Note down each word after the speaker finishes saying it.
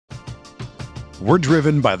We're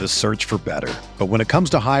driven by the search for better. But when it comes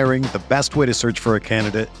to hiring, the best way to search for a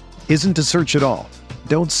candidate isn't to search at all.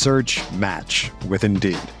 Don't search, match with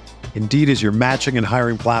Indeed. Indeed is your matching and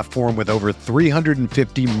hiring platform with over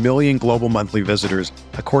 350 million global monthly visitors,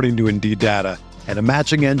 according to Indeed data, and a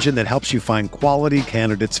matching engine that helps you find quality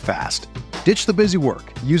candidates fast. Ditch the busy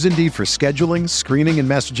work. Use Indeed for scheduling, screening, and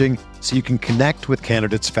messaging so you can connect with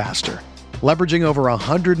candidates faster. Leveraging over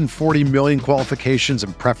 140 million qualifications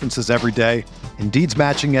and preferences every day, Indeed's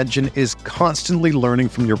matching engine is constantly learning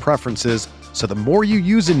from your preferences, so the more you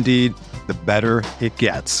use Indeed, the better it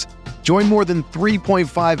gets. Join more than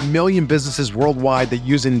 3.5 million businesses worldwide that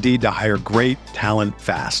use Indeed to hire great talent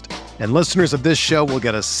fast. And listeners of this show will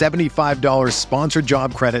get a $75 sponsored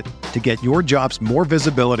job credit to get your jobs more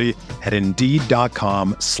visibility at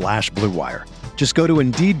Indeed.com/Blue Wire. Just go to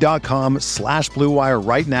Indeed.com/Blue Wire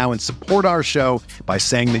right now and support our show by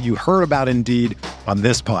saying that you heard about Indeed on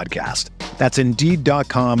this podcast. That's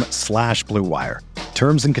Indeed.com/Blue Wire.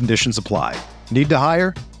 Terms and conditions apply. Need to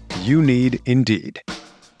hire? You need Indeed.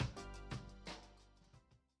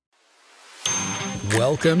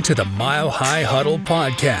 Welcome to the Mile High Huddle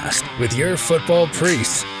podcast with your football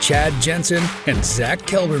priests, Chad Jensen and Zach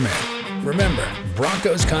Kelberman. Remember,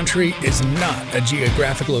 Broncos country is not a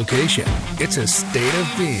geographic location. It's a state of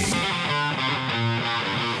being.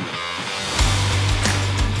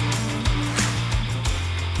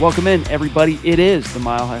 Welcome in, everybody. It is the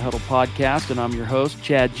Mile High Huddle podcast, and I'm your host,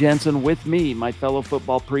 Chad Jensen. With me, my fellow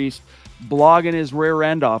football priest, blogging his rear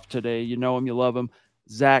end off today. You know him, you love him,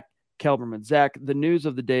 Zach Kelberman. Zach, the news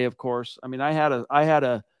of the day, of course. I mean, I had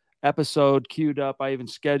a episode queued up. I even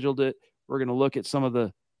scheduled it. We're going to look at some of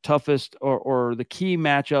the toughest or the key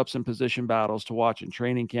matchups and position battles to watch in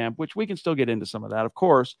training camp, which we can still get into some of that, of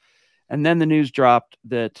course. And then the news dropped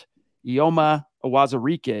that Eiyoma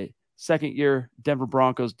Uwazurike, second-year Denver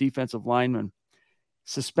Broncos defensive lineman,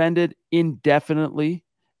 suspended indefinitely.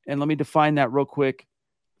 And let me define that real quick.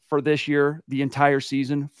 For this year, the entire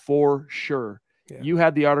season, for sure. Yeah. You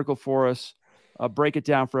had the article for us. Break it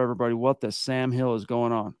down for everybody. What the Sam Hill is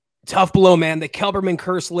going on? Tough blow, man. The Kelberman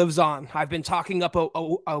curse lives on. I've been talking up a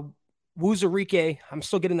Uwazurike. I'm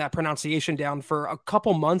still getting that pronunciation down for a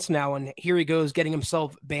couple months now, and here he goes getting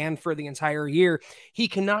himself banned for the entire year. He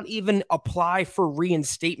cannot even apply for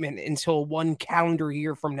reinstatement until 1 calendar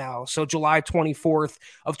year from now, so July 24th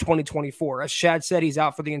of 2024. As Chad said, he's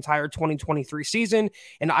out for the entire 2023 season,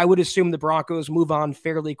 and I would assume the Broncos move on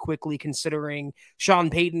fairly quickly, considering Sean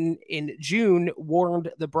Payton in June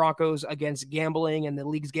warned the Broncos against gambling and the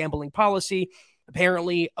league's gambling policy.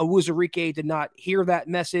 Apparently, Uwazurike did not hear that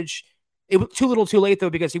message. It was too little too late, though,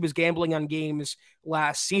 because he was gambling on games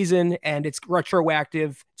last season, and it's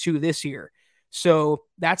retroactive to this year. So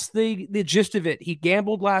that's the gist of it. He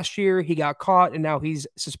gambled last year, he got caught, and now he's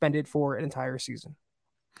suspended for an entire season.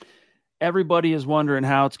 Everybody is wondering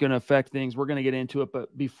how it's going to affect things. We're going to get into it,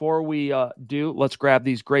 but before we do, let's grab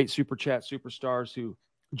these great Super Chat superstars who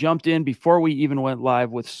jumped in before we even went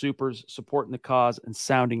live with supers supporting the cause and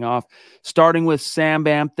sounding off. Starting with Sam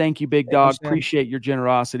Bam. Thank you, big dog. Appreciate your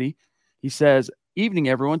generosity. He says, evening,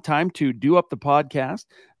 everyone. Time to do up the podcast.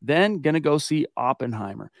 Then going to go see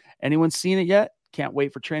Oppenheimer. Anyone seen it yet? Can't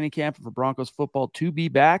wait for training camp and for Broncos football to be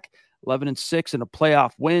back. 11-6 and a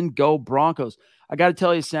playoff win. Go Broncos. I got to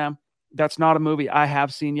tell you, Sam, that's not a movie I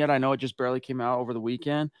have seen yet. I know it just barely came out over the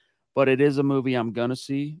weekend, but it is a movie I'm going to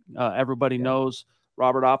see. Everybody knows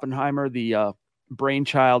Robert Oppenheimer, the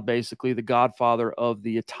brainchild, basically the godfather of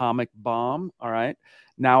the atomic bomb. All right.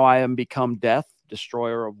 Now I am become death.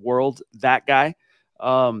 Destroyer of worlds, that guy.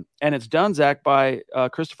 And it's done, Zach, by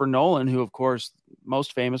Christopher Nolan, who, of course,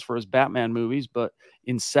 most famous for his Batman movies, but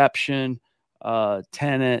Inception,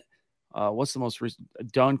 Tenet, what's the most recent?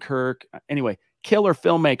 Dunkirk. Anyway, killer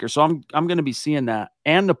filmmaker. So I'm going to be seeing that.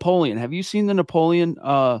 And Napoleon. Have you seen the Napoleon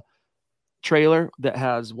trailer that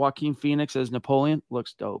has Joaquin Phoenix as Napoleon?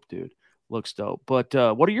 Looks dope, dude. Looks dope. But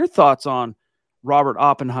what are your thoughts on Robert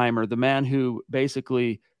Oppenheimer, the man who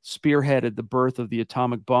basically spearheaded the birth of the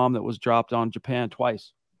atomic bomb that was dropped on Japan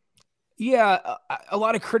twice? Yeah, a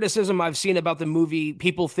lot of criticism I've seen about the movie.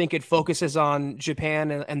 People think it focuses on Japan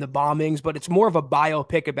and the bombings, but it's more of a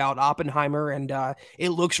biopic about Oppenheimer, and it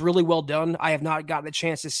looks really well done. I have not gotten a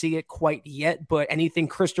chance to see it quite yet, but anything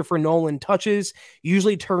Christopher Nolan touches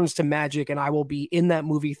usually turns to magic, and I will be in that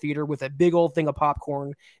movie theater with a big old thing of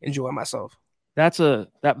popcorn, enjoying myself. That's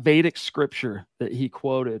that Vedic scripture that he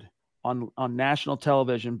quoted on national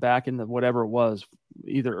television back in the whatever it was,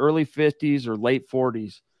 either early 50s or late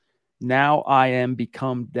 40s. Now I am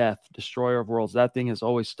become death, destroyer of worlds. That thing has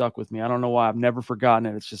always stuck with me. I don't know why. I've never forgotten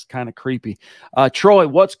it. It's just kind of creepy. Troy,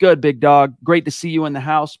 what's good, big dog? Great to see you in the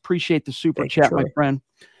house. Appreciate the super chat, my friend.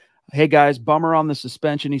 Hey, guys, bummer on the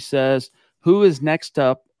suspension, he says. Who is next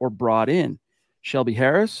up or brought in? Shelby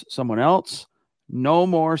Harris? Someone else? No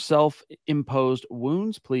more self-imposed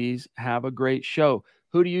wounds, please. Have a great show.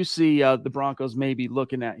 Who do you see the Broncos maybe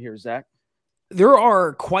looking at here, Zach? There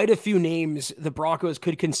are quite a few names the Broncos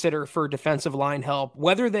could consider for defensive line help.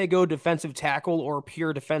 Whether they go defensive tackle or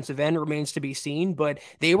pure defensive end remains to be seen, but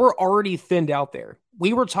they were already thinned out there.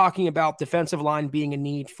 We were talking about defensive line being a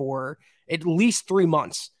need for at least 3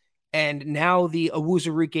 months. And now the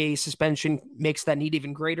Uwazurike suspension makes that need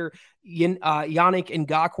even greater. Yannick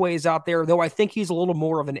Ngakoue is out there, though I think he's a little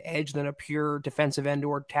more of an edge than a pure defensive end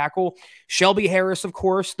or tackle. Shelby Harris, of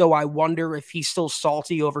course, though I wonder if he's still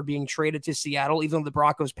salty over being traded to Seattle, even though the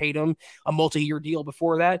Broncos paid him a multi-year deal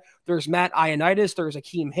before that. There's Matt Ioannidis, there's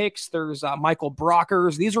Akeem Hicks, there's Michael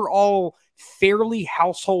Brockers. These are all fairly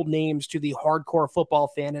household names to the hardcore football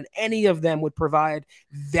fan, and any of them would provide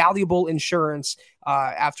valuable insurance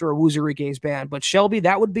after Uwazurike's ban. But Shelby,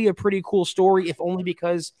 that would be a pretty cool story, if only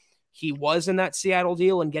because he was in that Seattle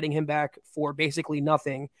deal, and getting him back for basically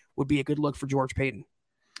nothing would be a good look for George Paton.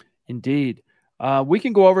 Indeed. We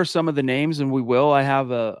can go over some of the names, and we will. I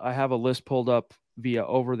have a list pulled up via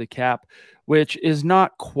Over the Cap, which is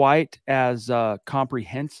not quite as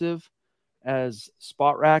comprehensive as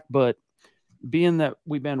Spot Rack, but being that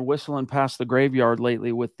we've been whistling past the graveyard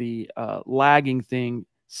lately with the lagging thing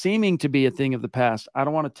seeming to be a thing of the past, I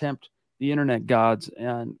don't want to tempt the internet gods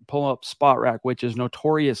and pull up Spot Rack, which is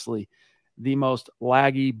notoriously the most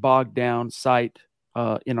laggy, bogged down site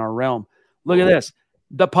in our realm. Look at this.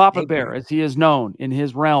 The Papa Bear, as he is known in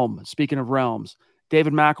his realm. Speaking of realms,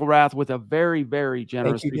 David McElrath with a very, very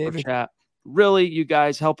generous super chat. Really, you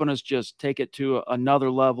guys helping us just take it to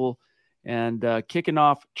another level and kicking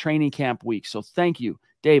off training camp week. So thank you,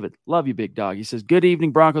 David. Love you, big dog. He says, good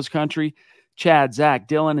evening, Broncos country. Chad, Zach,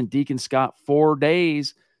 Dylan, and Deacon Scott, 4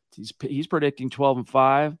 days. He's predicting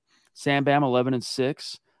 12-5. Sam Bam,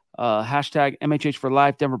 11-6. Hashtag MHH for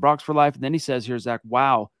life, Denver Broncos for life. And then he says here, Zach,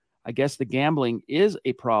 wow, I guess the gambling is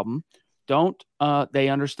a problem. Don't they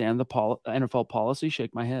understand the NFL policy?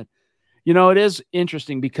 Shake my head. You know, it is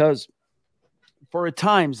interesting because for a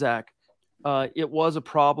time, Zach, it was a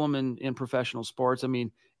problem in professional sports. I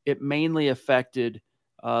mean, it mainly affected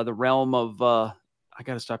the realm of, I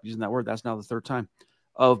got to stop using that word. That's now the third time,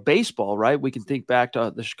 of baseball, right? We can think back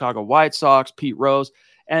to the Chicago White Sox, Pete Rose,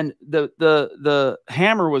 and the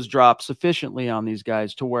hammer was dropped sufficiently on these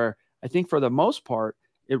guys to where I think for the most part,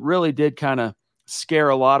 it really did kind of scare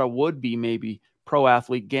a lot of would-be maybe pro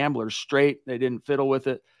athlete gamblers straight. They didn't fiddle with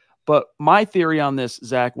it. But my theory on this,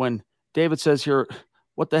 Zach, when David says here,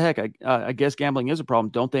 what the heck? I guess gambling is a problem.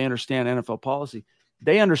 Don't they understand NFL policy?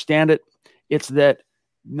 They understand it. It's that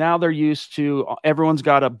now they're used to, everyone's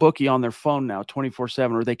got a bookie on their phone now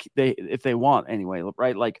 24/7, or they if they want anyway,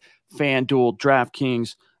 right? Like FanDuel,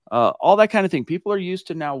 DraftKings, all that kind of thing. People are used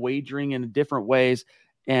to now wagering in different ways.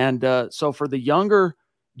 And so for the younger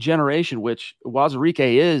generation, which Uwazurike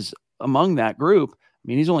is among that group, I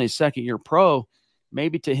mean, he's only a second-year pro.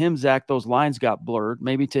 Maybe to him, Zach, those lines got blurred.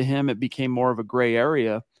 Maybe to him, it became more of a gray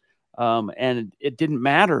area. And it didn't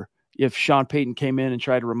matter if Sean Payton came in and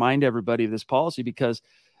tried to remind everybody of this policy, because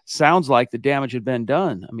sounds like the damage had been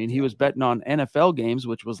done. I mean, he was betting on NFL games,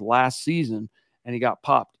 which was last season, and he got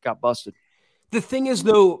popped, got busted. The thing is,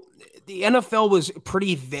 though, the NFL was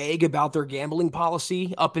pretty vague about their gambling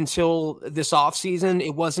policy up until this offseason.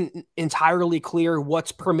 It wasn't entirely clear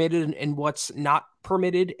what's permitted and what's not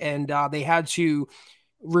permitted, and they had to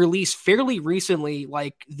release fairly recently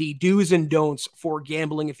like the do's and don'ts for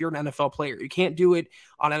gambling if you're an NFL player. You can't do it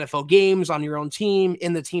on NFL games, on your own team,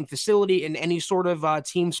 in the team facility, in any sort of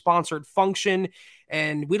team-sponsored function.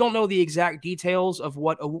 And we don't know the exact details of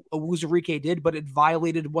what Uwazurike did, but it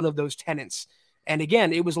violated one of those tenets. And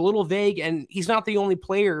again, it was a little vague, and he's not the only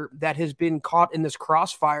player that has been caught in this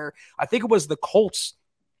crossfire. I think it was the Colts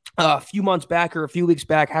a few months back or a few weeks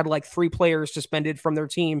back had like 3 players suspended from their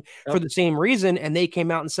team for the same reason. And they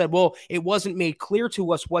came out and said, well, it wasn't made clear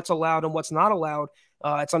to us what's allowed and what's not allowed.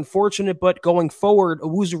 It's unfortunate, but going forward,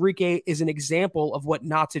 Uwazurike is an example of what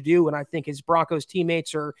not to do. And I think his Broncos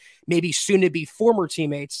teammates, or maybe soon to be former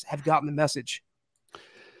teammates, have gotten the message.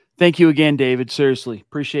 Thank you again, David. Seriously.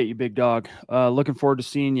 Appreciate you, big dog. Looking forward to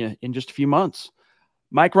seeing you in just a few months.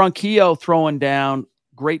 Mike Ronquillo throwing down.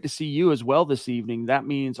 Great to see you as well this evening. That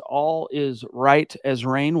means all is right as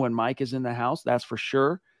rain when Mike is in the house. That's for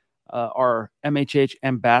sure. Our MHH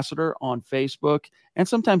ambassador on Facebook and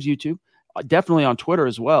sometimes YouTube. definitely on Twitter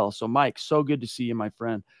as well. So Mike, so good to see you, my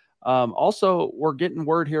friend. Also, we're getting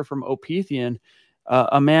word here from Opethian,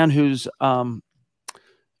 a man whose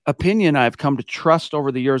opinion I've come to trust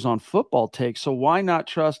over the years on football takes. So why not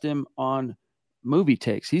trust him on movie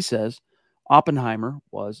takes? He says Oppenheimer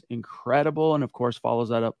was incredible, and of course follows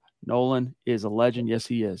that up. Nolan is a legend. Yes,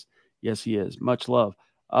 he is. Yes, he is. Much love.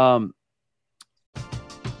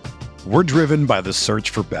 We're driven by the search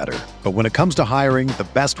for better. But when it comes to hiring, the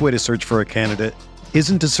best way to search for a candidate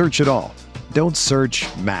isn't to search at all. Don't search,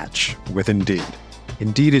 match with Indeed.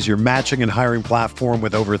 Indeed is your matching and hiring platform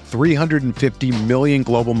with over 350 million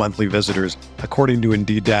global monthly visitors, according to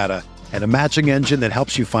Indeed data, and a matching engine that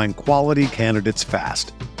helps you find quality candidates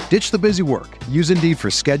fast. Ditch the busy work. Use Indeed for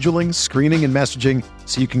scheduling, screening, and messaging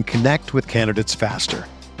so you can connect with candidates faster.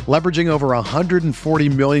 Leveraging over 140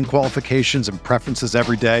 million qualifications and preferences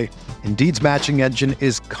every day, Indeed's matching engine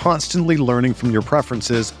is constantly learning from your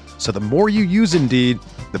preferences, so the more you use Indeed,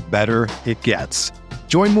 the better it gets.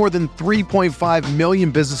 Join more than 3.5 million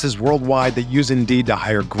businesses worldwide that use Indeed to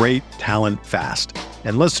hire great talent fast.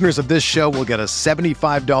 And listeners of this show will get a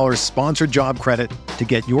 $75 sponsored job credit to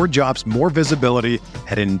get your jobs more visibility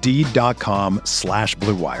at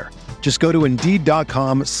Indeed.com/Blue Wire. Just go to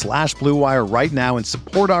Indeed.com/Blue Wire right now and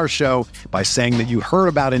support our show by saying that you heard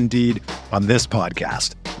about Indeed on this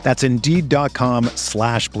podcast. That's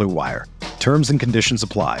Indeed.com/Blue Wire. Terms and conditions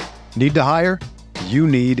apply. Need to hire? You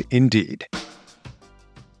need Indeed.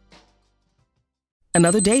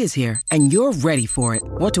 Another day is here, and you're ready for it.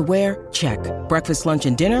 What to wear? Check. Breakfast, lunch,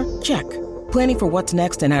 and dinner? Check. Planning for what's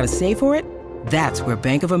next and how to save for it? That's where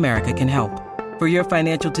Bank of America can help. For your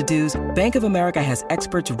financial to-dos, Bank of America has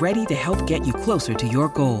experts ready to help get you closer to your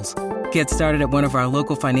goals. Get started at one of our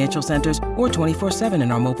local financial centers or 24/7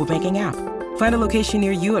 in our mobile banking app. Find a location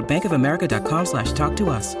near you at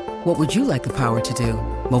bankofamerica.com/talktous. What would you like the power to do?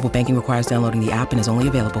 Mobile banking requires downloading the app and is only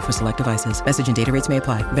available for select devices. Message and data rates may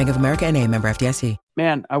apply. Bank of America NA, member FDIC.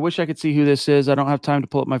 Man, I wish I could see who this is. I don't have time to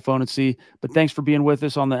pull up my phone and see, but thanks for being with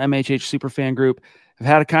us on the MHH Superfan group. I've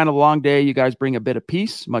had a kind of long day. You guys bring a bit of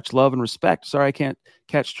peace, much love and respect. Sorry I can't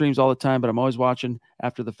catch streams all the time, but I'm always watching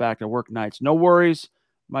after the fact. I work nights. No worries,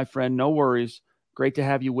 my friend, no worries. Great to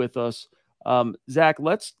have you with us. Zach,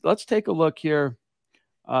 let's take a look here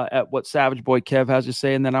at what Savage Boy Kev has to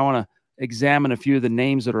say, and then I want to examine a few of the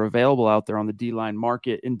names that are available out there on the D-line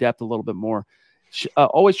market in depth a little bit more.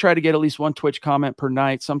 Always try to get at least one Twitch comment per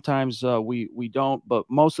night. Sometimes we don't, but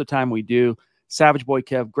most of the time we do. Savage Boy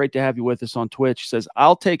Kev, great to have you with us on Twitch. Says,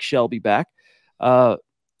 I'll take Shelby back. Yannick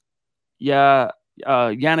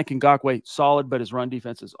Ngakoue, solid, but his run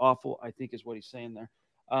defense is awful, I think is what he's saying there.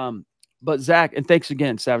 But Zach, and thanks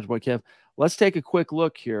again, Savage Boy Kev. Let's take a quick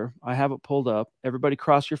look here. I have it pulled up. Everybody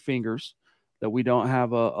cross your fingers that we don't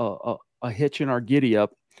have a hitch in our giddy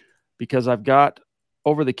up, because I've got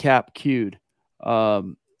over the cap queued.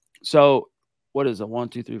 So what is it? 1,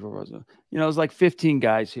 2, 3, 4, 5, 6. It's like 15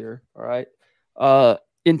 guys here. All right.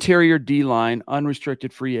 Interior D-line,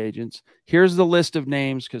 unrestricted free agents. Here's the list of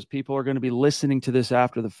names, because people are going to be listening to this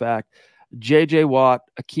after the fact. J.J. Watt,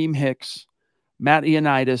 Akeem Hicks, Matt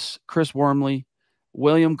Ioannidis, Chris Wormley,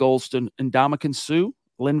 William Golston, Ndamukong Suh,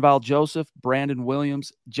 Linval Joseph, Brandon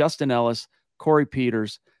Williams, Justin Ellis, Corey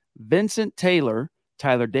Peters, Vincent Taylor,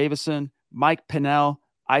 Tyler Davison, Mike Pennell,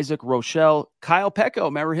 Isaac Rochelle, Kyle Pecco,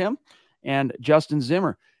 remember him? And Justin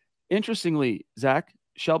Zimmer. Interestingly, Zach,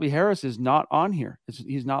 Shelby Harris is not on here.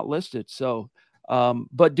 He's not listed. So,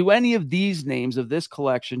 but do any of these names of this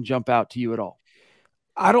collection jump out to you at all?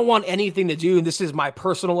 I don't want anything to do, and this is my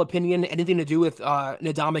personal opinion, anything to do with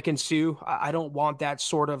Ndamukong Suh. I don't want that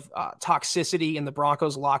sort of toxicity in the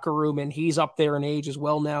Broncos locker room, and he's up there in age as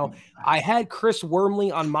well now. I had Chris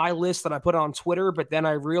Wormley on my list that I put on Twitter, but then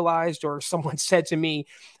I realized, or someone said to me,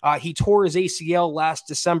 he tore his ACL last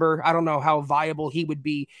December. I don't know how viable he would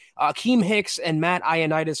be. Akeem Hicks and Matt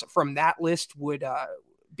Ioannidis from that list would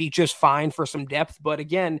be just fine for some depth. But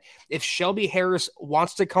again, if Shelby Harris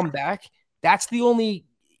wants to come back, that's the only,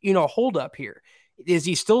 hold up here. Is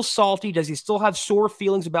he still salty? Does he still have sore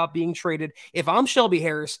feelings about being traded? If I'm Shelby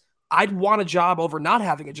Harris, I'd want a job over not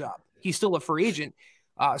having a job. He's still a free agent.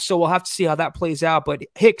 So we'll have to see how that plays out. But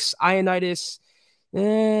Hicks, Ioannidis,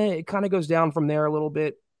 it kind of goes down from there a little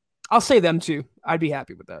bit. I'll say them too. I'd be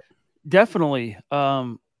happy with that. Definitely.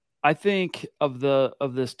 I think of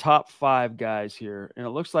this top 5 guys here, and it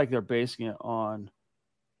looks like they're basing it on,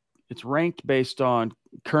 it's ranked based on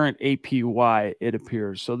current APY, it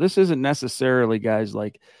appears. So this isn't necessarily guys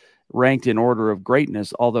like ranked in order of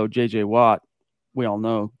greatness, although J.J. Watt, we all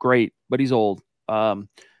know, great, but he's old.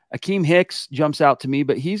 Akeem Hicks jumps out to me,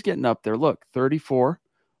 but he's getting up there. Look, 34.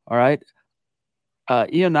 All right.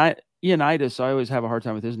 Ioannidis, I always have a hard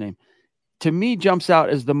time with his name, to me jumps out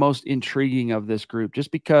as the most intriguing of this group,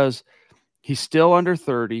 just because he's still under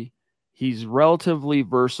 30. He's relatively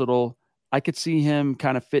versatile. I could see him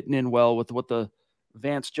kind of fitting in well with what the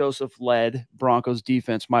Vance Joseph-led Broncos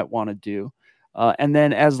defense might want to do. And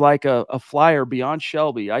then as like a flyer beyond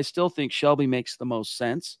Shelby, I still think Shelby makes the most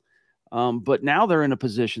sense. But now they're in a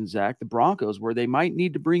position, Zach, the Broncos, where they might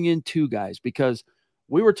need to bring in two guys, because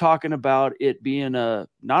we were talking about it being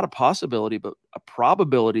not a possibility, but a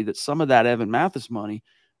probability that some of that Evan Mathis money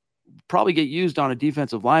probably get used on a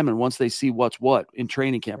defensive lineman once they see what's what in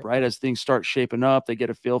training camp, right? As things start shaping up, they get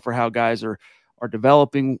a feel for how guys are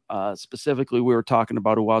developing. Specifically, we were talking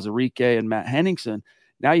about Uwazurike and Matt Henningsen.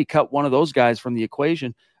 Now you cut one of those guys from the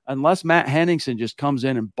equation. Unless Matt Henningsen just comes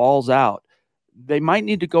in and balls out, they might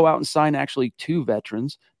need to go out and sign actually two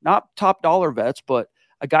veterans, not top dollar vets, but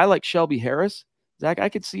a guy like Shelby Harris. Zach, I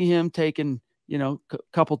could see him taking, a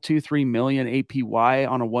couple, 2-3 million APY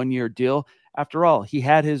on a 1-year deal. After all, he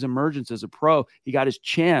had his emergence as a pro. He got his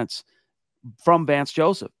chance from Vance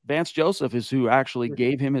Joseph. Vance Joseph is who actually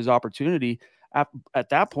gave him his opportunity. At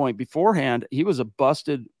that point, beforehand, he was a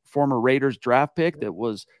busted former Raiders draft pick that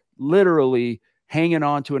was literally hanging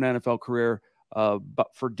on to an NFL career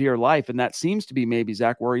but for dear life. And that seems to be maybe,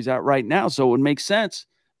 Zach, where he's at right now. So it would make sense.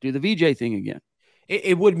 Do the VJ thing again.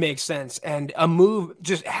 It would make sense, and a move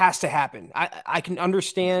just has to happen. I can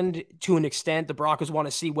understand to an extent the Broncos want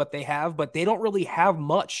to see what they have, but they don't really have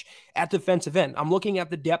much at defensive end. I'm looking at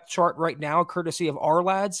the depth chart right now, courtesy of our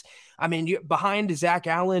lads. I mean, behind Zach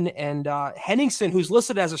Allen and Henningsen, who's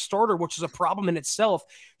listed as a starter, which is a problem in itself,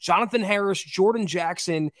 Jonathan Harris, Jordan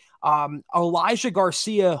Jackson, Elijah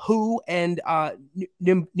Garcia, and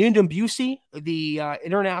Ndumbusi, the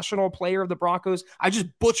international player of the Broncos. I just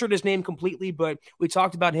butchered his name completely, but we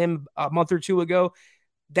talked about him a month or two ago.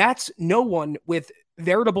 That's no one with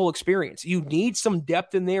veritable experience. You need some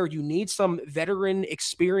depth in there. You need some veteran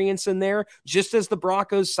experience in there. Just as the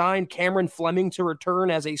Broncos signed Cameron Fleming to return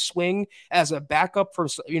as a swing, as a backup for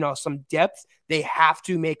some depth, they have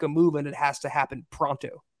to make a move, and it has to happen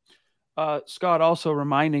pronto. Scott also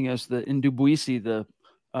reminding us that Ndumbusi,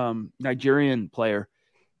 the Nigerian player,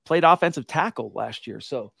 played offensive tackle last year.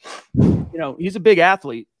 So, he's a big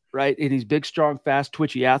athlete, right? And he's big, strong, fast,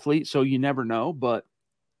 twitchy athlete. So you never know, but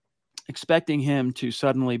expecting him to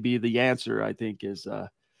suddenly be the answer, I think is a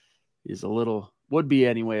little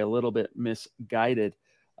bit misguided.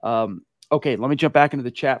 Okay, let me jump back into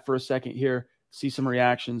the chat for a second here, see some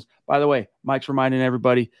reactions. By the way, Mike's reminding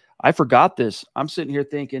everybody, I forgot this. I'm sitting here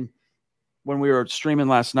thinking, when we were streaming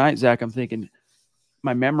last night, Zach, I'm thinking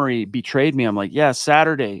my memory betrayed me. I'm like, yeah,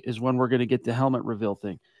 Saturday is when we're going to get the helmet reveal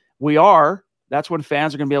thing. That's when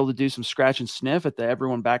fans are going to be able to do some scratch and sniff at the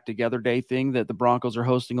Everyone Back Together Day thing that the Broncos are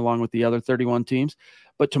hosting along with the other 31 teams.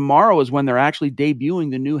 But tomorrow is when they're actually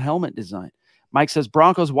debuting the new helmet design. Mike says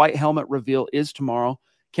Broncos white helmet reveal is tomorrow.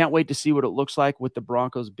 Can't wait to see what it looks like with the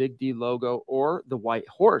Broncos Big D logo or the white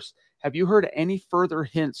horse. Have you heard any further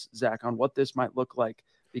hints, Zach, on what this might look like?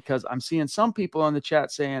 Because I'm seeing some people on the chat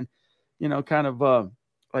saying, kind of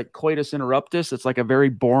like coitus interruptus. It's like a very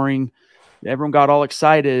boring, everyone got all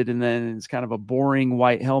excited, and then it's kind of a boring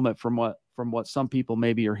white helmet from what some people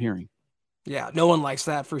maybe are hearing. Yeah, no one likes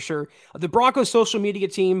that for sure. The Broncos social media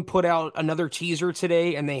team put out another teaser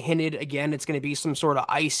today, and they hinted again it's going to be some sort of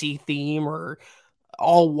icy theme or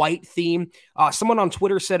all white theme. Someone on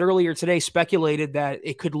Twitter said earlier today, speculated that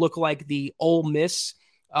it could look like the Ole Miss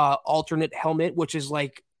alternate helmet, which is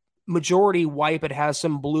like majority white, but has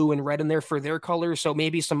some blue and red in there for their colors. So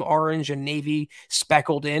maybe some orange and navy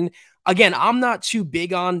speckled in. Again, I'm not too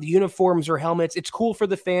big on the uniforms or helmets. It's cool for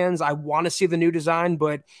the fans. I want to see the new design,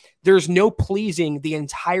 but there's no pleasing the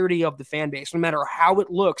entirety of the fan base. No matter how it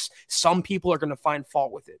looks, some people are going to find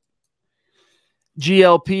fault with it.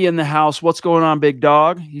 GLP in the house. What's going on, big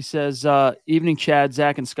dog? He says, evening, Chad,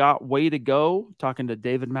 Zach, and Scott. Way to go. Talking to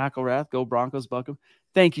David McElrath. Go Broncos, Buckham.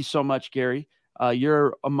 Thank you so much, Gary.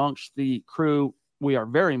 You're amongst the crew we are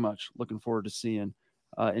very much looking forward to seeing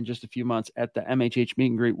in just a few months at the MHH meet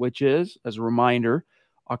and greet, which is, as a reminder,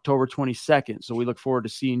 October 22nd. So we look forward to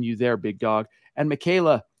seeing you there, big dog. And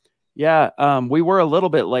Michaela, we were a little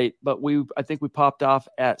bit late, but I think we popped off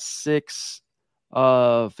at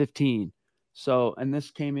 6:15. So, and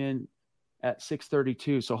this came in at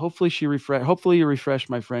 6:32. So hopefully hopefully you refreshed,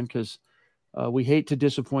 my friend, because we hate to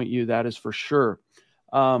disappoint you. That is for sure.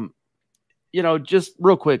 Just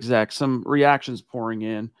real quick, Zach, some reactions pouring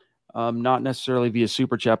in, not necessarily via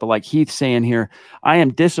super chat, but like Heath saying here, I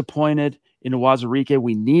am disappointed in Uwazurike.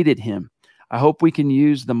 We needed him. I hope we can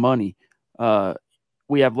use the money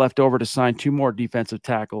we have left over to sign 2 more defensive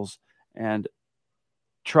tackles and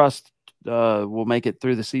trust will make it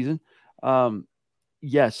through the season.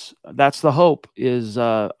 Yes, that's the hope is,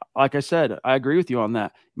 like I said, I agree with you on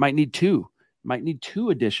that. Might need two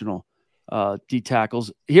additional D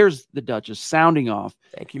tackles. Here's the Duchess sounding off.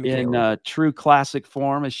 Thank you, Michaela. In true classic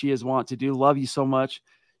form, as she is wont to do. Love you so much.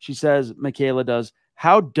 She says, Michaela does,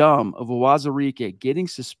 how dumb of Uwazurike getting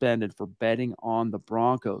suspended for betting on the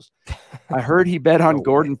Broncos. I heard he bet on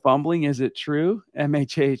Gordon fumbling. Is it true?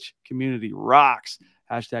 MHH community rocks.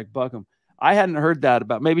 Hashtag Buckham. I hadn't heard that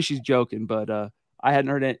about, maybe she's joking, but I hadn't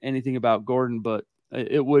heard anything about Gordon, but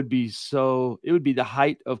it would be the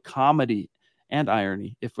height of comedy and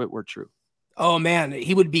irony if it were true. Oh man,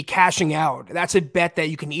 he would be cashing out. That's a bet that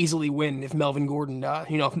you can easily win if Melvin Gordon,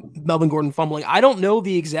 if Melvin Gordon fumbling. I don't know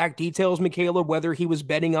the exact details, Michaela, whether he was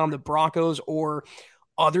betting on the Broncos or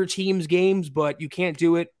other teams' games, but you can't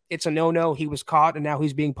do it. It's a no-no. He was caught, and now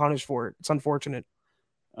he's being punished for it. It's unfortunate.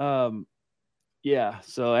 Yeah.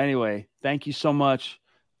 So anyway, thank you so much.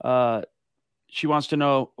 She wants to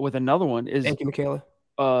know with another one is, thank you,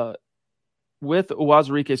 Michaela. With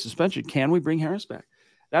Uwazurike's suspension, can we bring Harris back?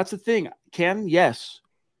 That's the thing. Can, yes.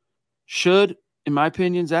 Should, in my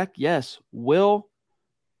opinion, Zach, yes. Will,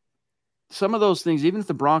 some of those things, even if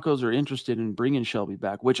the Broncos are interested in bringing Shelby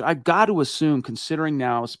back, which I've got to assume, considering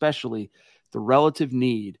now, especially the relative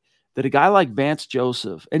need, that a guy like Vance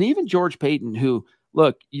Joseph and even George Payton, who,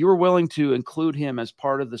 look, you were willing to include him as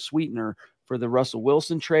part of the sweetener for the Russell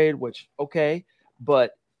Wilson trade, which, okay,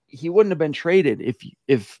 but he wouldn't have been traded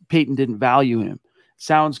if Payton didn't value him.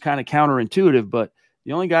 Sounds kind of counterintuitive, but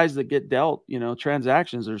the only guys that get dealt,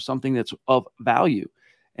 transactions are something that's of value.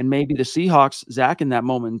 And maybe the Seahawks, Zach, in that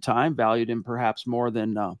moment in time, valued him perhaps more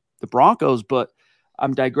than the Broncos. But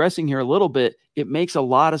I'm digressing here a little bit. It makes a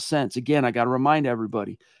lot of sense. Again, I got to remind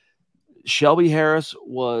everybody, Shelby Harris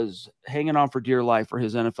was hanging on for dear life for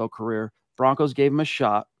his NFL career. Broncos gave him a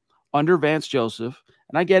shot under Vance Joseph.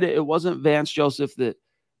 And I get it. It wasn't Vance Joseph that,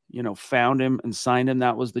 found him and signed him.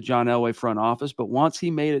 That was the John Elway front office. But once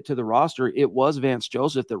he made it to the roster, it was Vance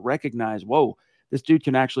Joseph that recognized, whoa, this dude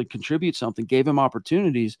can actually contribute something, gave him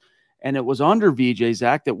opportunities. And it was under VJ,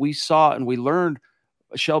 Zach, that we saw and we learned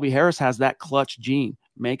Shelby Harris has that clutch gene,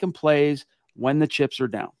 making plays when the chips are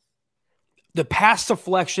down. The pass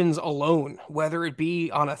deflections alone, whether it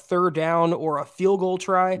be on a third down or a field goal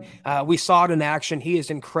try, we saw it in action. He is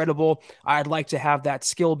incredible. I'd like to have that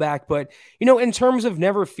skill back. But, in terms of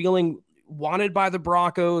never feeling wanted by the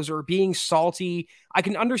Broncos or being salty, I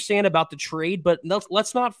can understand about the trade, but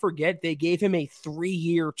let's not forget they gave him a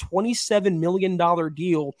 3-year, $27 million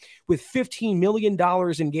deal with $15 million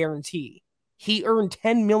in guarantee. He earned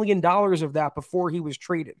 $10 million of that before he was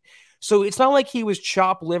traded. So it's not like he was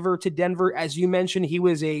chopped liver to Denver. As you mentioned, he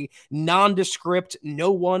was a nondescript,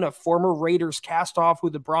 a former Raiders cast-off who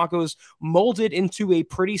the Broncos molded into a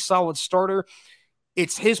pretty solid starter.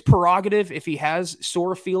 It's his prerogative if he has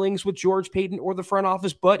sore feelings with George Payton or the front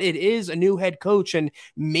office, but it is a new head coach, and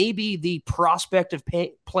maybe the prospect of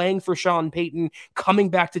playing for Sean Payton coming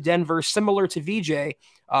back to Denver, similar to VJ,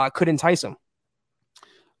 could entice him.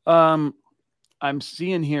 I'm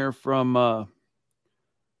seeing here from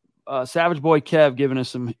Savage Boy Kev giving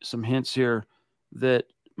us some hints here that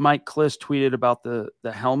Mike Kliss tweeted about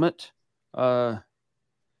the helmet.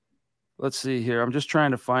 Let's see here. I'm just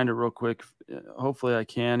trying to find it real quick. Hopefully I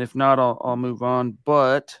can. If not, I'll move on.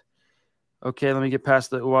 But okay, let me get past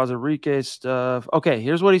the Uwazurike stuff. Okay,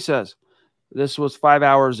 here's what he says. This was 5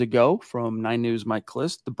 hours ago from 9 News Mike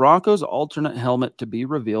Kliss. The Broncos' alternate helmet to be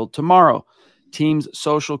revealed tomorrow. Team's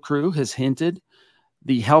social crew has hinted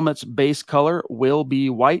the helmet's base color will be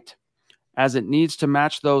white, as it needs to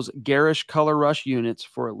match those garish color rush units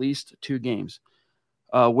for at least 2 games.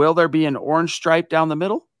 Will there be an orange stripe down the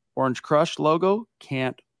middle? Orange Crush logo?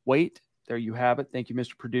 Can't wait. There you have it. Thank you,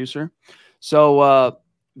 Mr. Producer. So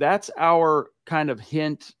that's our kind of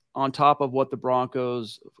hint on top of what the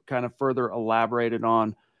Broncos kind of further elaborated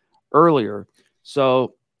on earlier.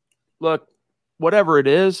 So, look, whatever it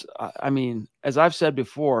is, I mean, as I've said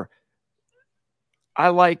before, I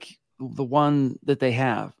like the one that they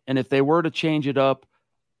have. And if they were to change it up,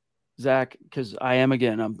 Zach, because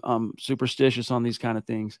I'm superstitious on these kind of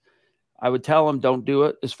things, I would tell them don't do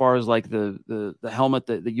it as far as like the helmet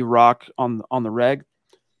that you rock on the reg.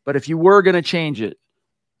 But if you were going to change it,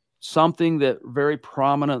 something that very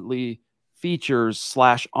prominently features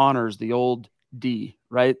 / honors the old D,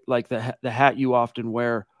 right? Like the hat you often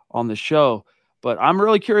wear on the show. But I'm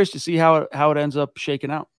really curious to see how it ends up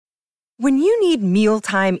shaking out. When you need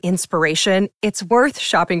mealtime inspiration, it's worth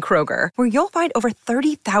shopping Kroger, where you'll find over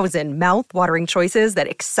 30,000 mouth-watering choices that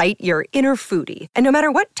excite your inner foodie. And no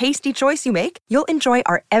matter what tasty choice you make, you'll enjoy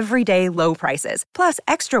our everyday low prices, plus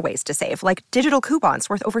extra ways to save, like digital coupons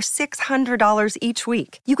worth over $600 each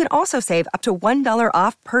week. You can also save up to $1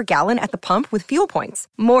 off per gallon at the pump with fuel points.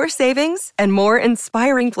 More savings and more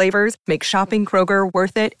inspiring flavors make shopping Kroger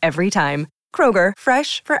worth it every time. Kroger,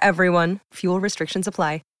 fresh for everyone. Fuel restrictions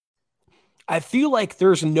apply. I feel like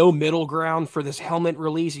there's no middle ground for this helmet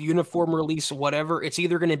release, uniform release, whatever. It's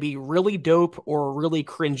either going to be really dope or really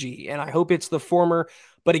cringy, and I hope it's the former.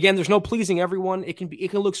 But again, there's no pleasing everyone. It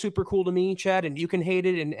can look super cool to me, Chad, and you can hate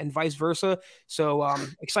it, and vice versa. So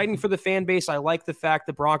exciting for the fan base. I like the fact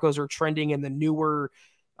the Broncos are trending in the newer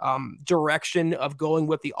direction of going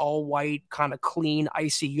with the all white, kind of clean,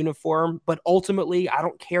 icy uniform. But ultimately, I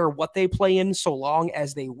don't care what they play in so long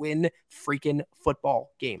as they win freaking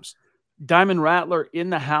football games. Diamond Rattler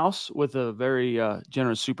in the house with a very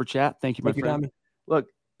generous super chat. Thank you, my friend. Diamond. Look,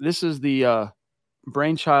 this is the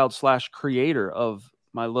brainchild / creator of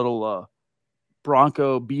my little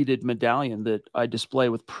Bronco beaded medallion that I display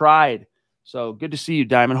with pride. So good to see you,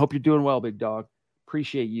 Diamond. Hope you're doing well, big dog.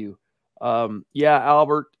 Appreciate you. Yeah,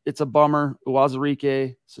 Albert, it's a bummer.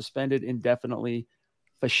 Uwazurike suspended indefinitely.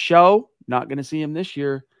 For show, not going to see him this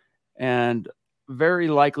year. And very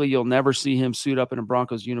likely you'll never see him suit up in a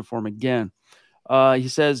Broncos uniform again. He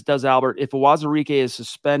says, does Albert, if Uwazurike is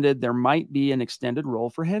suspended, there might be an extended role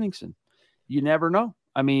for Henningsen. You never know.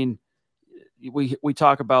 I mean, we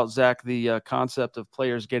talk about, Zach, the concept of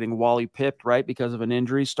players getting Wally pipped, right, because of an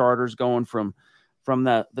injury. Starters going from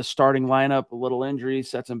the starting lineup, a little injury,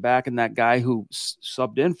 sets him back, and that guy who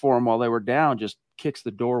subbed in for him while they were down just kicks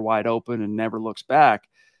the door wide open and never looks back.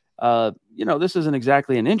 This isn't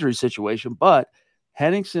exactly an injury situation, but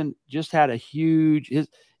Henningsen just had a huge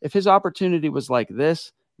if his opportunity was like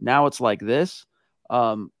this, now it's like this.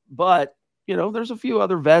 But there's a few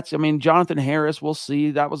other vets. I mean, Jonathan Harris, we'll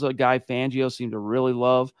see. That was a guy Fangio seemed to really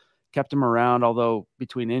love, kept him around, although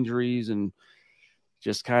between injuries and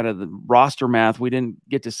just kind of the roster math, we didn't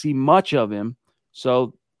get to see much of him.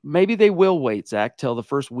 So maybe they will wait, Zach, till the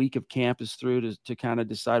first week of camp is through to kind of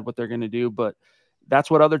decide what they're going to do. But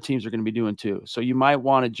that's what other teams are going to be doing too. So you might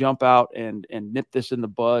want to jump out and nip this in the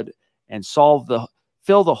bud and fill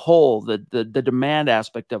the hole, the demand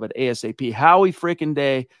aspect of it ASAP. Howie freaking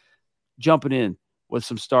Day jumping in with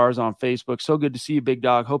some stars on Facebook. So good to see you, big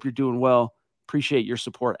dog. Hope you're doing well. Appreciate your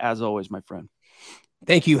support as always, my friend.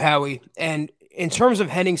 Thank you, Howie. And in terms of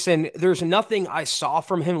Henningsen, there's nothing I saw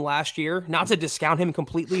from him last year, not to discount him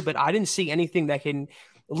completely, but I didn't see anything that can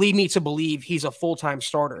lead me to believe he's a full-time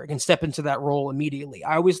starter and can step into that role immediately.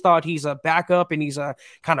 I always thought he's a backup and he's a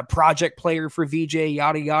kind of project player for VJ,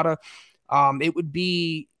 yada, yada. It would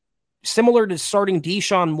be similar to starting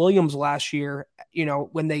Deshaun Williams last year,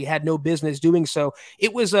 when they had no business doing so.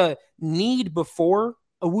 It was a need before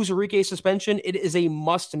a Uwazurike suspension. It is a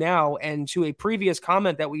must now. And to a previous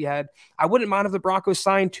comment that we had, I wouldn't mind if the Broncos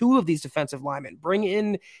signed 2 of these defensive linemen. Bring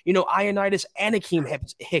in, Ioannidis and Akeem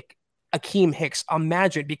Hicks.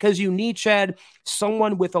 Imagine, because you need, Chad,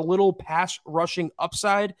 someone with a little pass rushing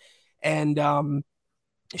upside, and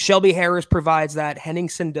Shelby Harris provides that.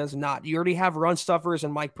 Henningsen does not. You already have run stuffers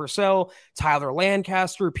and Mike Purcell, Tyler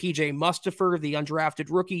Lancaster, PJ Mustipher, the undrafted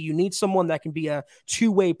rookie. You need someone that can be a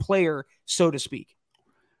two-way player, so to speak.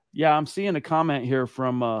 Yeah, I'm seeing a comment here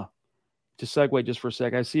from to segue just for a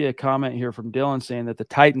sec. I see a comment here from Dylan saying that the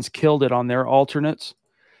Titans killed it on their alternates.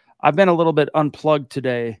 I've been a little bit unplugged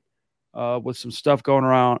today with some stuff going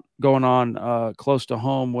on close to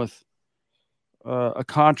home with a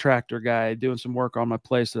contractor guy doing some work on my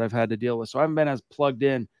place that I've had to deal with. So I haven't been as plugged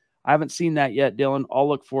in. I haven't seen that yet, Dylan. I'll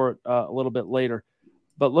look for it a little bit later.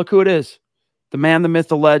 But look who it is. The man, the myth,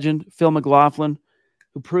 the legend, Phil McLaughlin,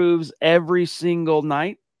 who proves every single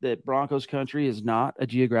night that Broncos country is not a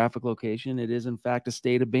geographic location. It is, in fact, a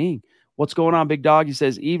state of being. What's going on, big dog? He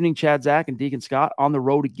says, evening, Chad, Zach, and Deacon Scott on the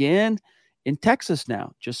road again in Texas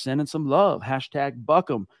now. Just sending some love. Hashtag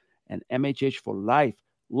Buckham and MHH for life.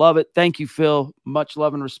 Love it. Thank you, Phil. Much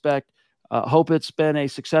love and respect. Hope it's been a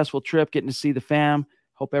successful trip getting to see the fam.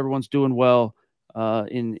 Hope everyone's doing well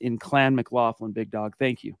in Clan McLaughlin, big dog.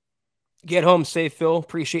 Thank you. Get home safe, Phil.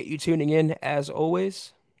 Appreciate you tuning in as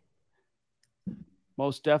always.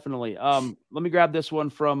 Most definitely. Let me grab this one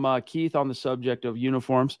from Keith on the subject of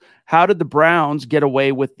uniforms. How did the Browns get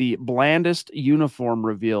away with the blandest uniform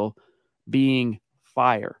reveal being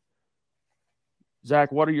fire?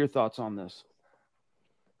 Zach, what are your thoughts on this?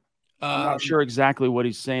 I'm not sure exactly what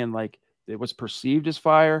he's saying. Like, it was perceived as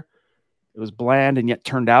fire, it was bland, and yet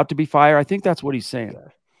turned out to be fire. I think that's what he's saying.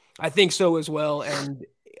 I think so as well. And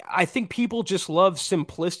I think people just love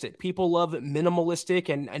simplistic. People love minimalistic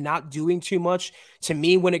and not doing too much. To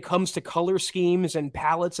me, when it comes to color schemes and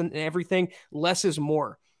palettes and everything, less is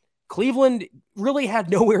more. Cleveland really had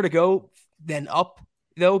nowhere to go than up,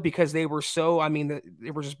 though, because they were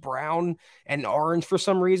they were just brown and orange for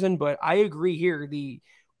some reason. But I agree here. The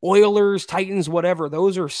Oilers, Titans, whatever,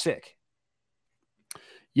 those are sick.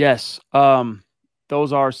 Yes,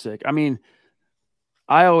 those are sick. I mean,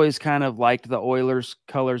 I always kind of liked the Oilers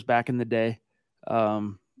colors back in the day.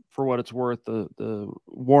 For what it's worth, the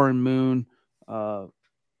Warren Moon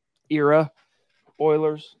era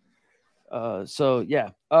Oilers.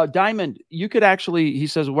 Diamond, you could actually, he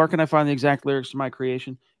says, where can I find the exact lyrics to my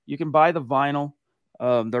creation? You can buy the vinyl.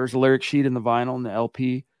 There's a lyric sheet in the vinyl and the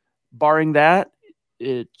LP. Barring that,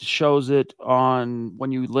 it shows it on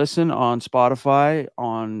when you listen on Spotify,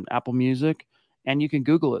 on Apple Music, and you can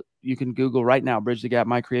Google it. You can Google right now, Bridge the Gap,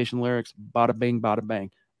 My Creation Lyrics, bada bing, bada bang.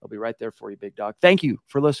 They'll be right there for you, big dog. Thank you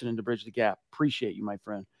for listening to Bridge the Gap. Appreciate you, my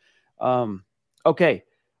friend. Okay,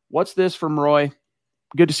 what's this from Roy?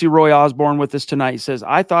 Good to see Roy Osborne with us tonight. He says,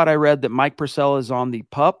 I thought I read that Mike Purcell is on the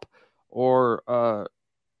PUP or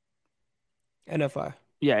NFI.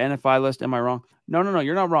 Yeah, NFI list. Am I wrong? No,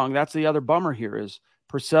 you're not wrong. That's the other bummer here is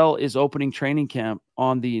Purcell is opening training camp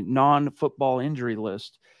on the non-football injury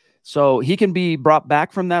list. So he can be brought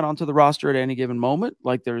back from that onto the roster at any given moment.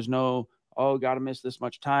 Like there's no, got to miss this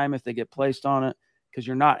much time if they get placed on it because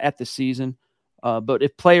you're not at the season. But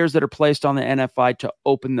if players that are placed on the NFI to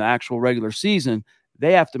open the actual regular season,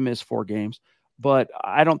 they have to miss 4 games. But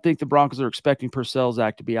I don't think the Broncos are expecting Purcell,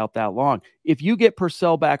 Zach, to be out that long. If you get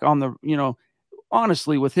Purcell back on the,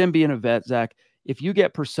 honestly, with him being a vet, Zach, if you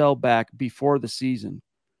get Purcell back before the season,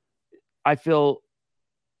 I feel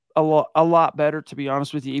a lot better, to be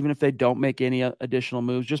honest with you, even if they don't make any additional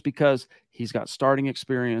moves, just because he's got starting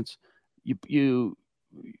experience. You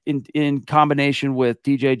in combination with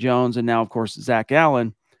DJ Jones and now, of course, Zach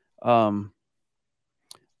Allen,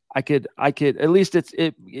 I could at least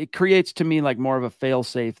it creates to me like more of a fail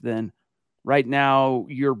safe than right now.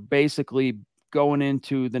 You're basically going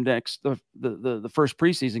into the first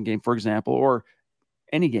preseason game, for example, or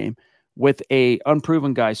any game with a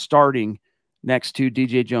unproven guy starting next to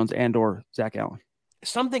DJ Jones and or Zach Allen.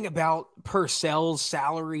 Something about Purcell's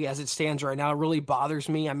salary as it stands right now really bothers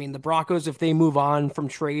me. I mean, the Broncos, if they move on from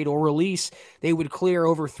trade or release, they would clear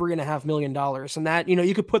over $3.5 million. And that,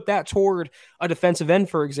 you could put that toward a defensive end,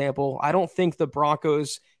 for example. I don't think the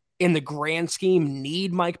Broncos in the grand scheme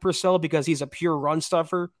need Mike Purcell because he's a pure run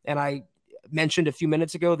stuffer. And I mentioned a few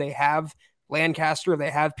minutes ago, they have Lancaster, they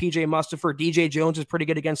have PJ Mustipher, DJ Jones is pretty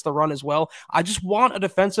good against the run as well. I just want a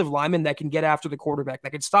defensive lineman that can get after the quarterback, that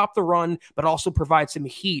can stop the run, but also provide some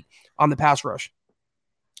heat on the pass rush.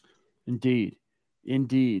 Indeed.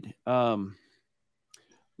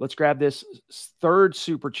 Let's grab this third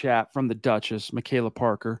super chat from the Duchess, Michaela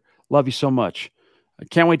Parker. Love you so much. I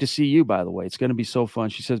can't wait to see you, by the way. It's going to be so fun.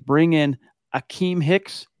 She says, bring in Akeem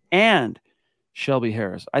Hicks and Shelby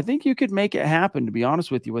Harris. I think you could make it happen, to be honest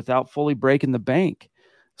with you, without fully breaking the bank.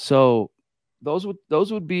 So those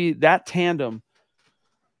would be that tandem.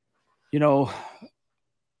 I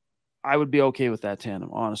would be okay with that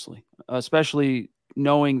tandem, honestly, especially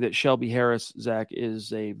knowing that Shelby Harris, Zach,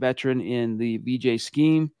 is a veteran in the VJ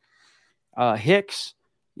scheme. Hicks,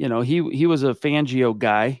 he was a Fangio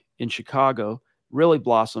guy in Chicago, really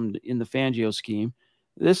blossomed in the Fangio scheme.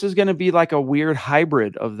 This is going to be like a weird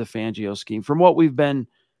hybrid of the Fangio scheme. From what we've been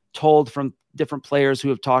told from different players who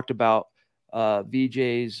have talked about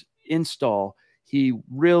VJ's install, he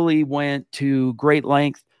really went to great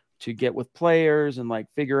length to get with players and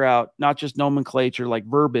like figure out not just nomenclature, like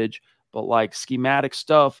verbiage, but like schematic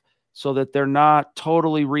stuff so that they're not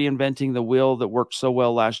totally reinventing the wheel that worked so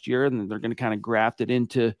well last year. And they're going to kind of graft it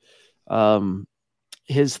into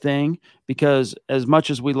his thing, because as much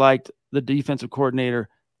as we liked the defensive coordinator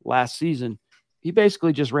last season, he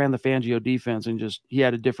basically just ran the Fangio defense and he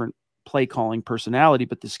had a different play calling personality,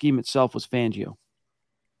 but the scheme itself was Fangio.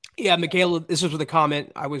 Yeah, Michaela, this was the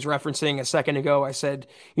comment I was referencing a second ago. I said,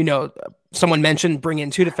 someone mentioned bring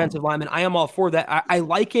in 2 defensive linemen. I am all for that. I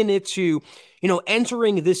liken it to,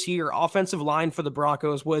 entering this year, offensive line for the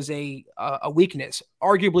Broncos was a weakness,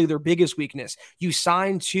 arguably their biggest weakness. You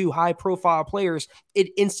sign 2 high-profile players, it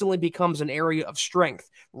instantly becomes an area of strength.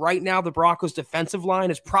 Right now, the Broncos' defensive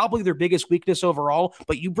line is probably their biggest weakness overall,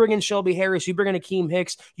 but you bring in Shelby Harris, you bring in Akeem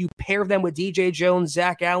Hicks, you pair them with DJ Jones,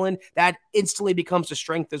 Zach Allen, that instantly becomes a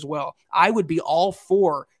strength as well. I would be all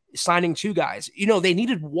for signing 2 guys. They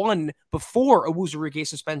needed 1 before a Uwazurike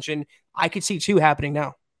suspension. I could see 2 happening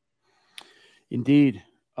now. Indeed.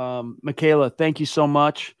 Michaela, thank you so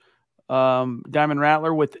much. Diamond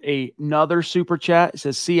Rattler with another super chat. It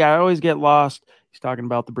says, see, I always get lost. He's talking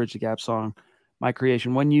about the Bridge the Gap song, my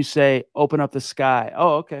creation. When you say open up the sky.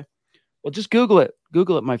 Oh, okay. Well, just Google it.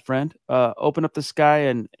 Google it, my friend. Open up the sky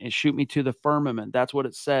and shoot me to the firmament. That's what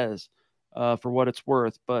it says, for what it's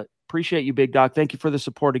worth. But appreciate you, Big Doc. Thank you for the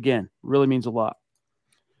support again. Really means a lot.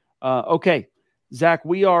 Okay, Zach,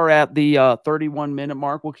 we are at the 31-minute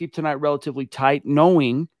mark. We'll keep tonight relatively tight,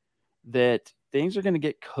 knowing that things are going to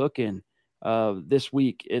get cooking this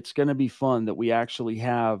week. It's going to be fun that we actually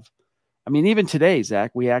have, I mean, even today,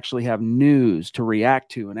 Zach, we actually have news to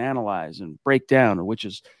react to and analyze and break down, which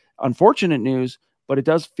is unfortunate news, but it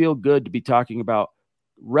does feel good to be talking about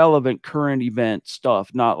relevant current event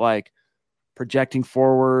stuff, not like projecting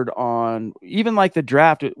forward on even like the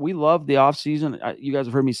draft. We love the offseason. You guys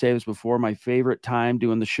have heard me say this before. My favorite time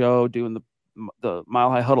doing the show, doing the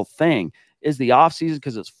Mile High Huddle thing is the offseason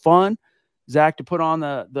because it's fun, Zach, to put on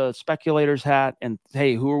the speculator's hat and,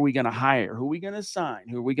 hey, who are we going to hire? Who are we going to sign?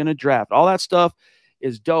 Who are we going to draft? All that stuff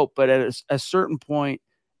is dope. But at a certain point,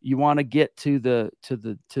 you want to get to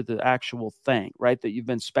the actual thing, right? That you've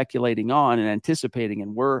been speculating on and anticipating,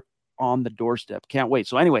 and we're on the doorstep. Can't wait.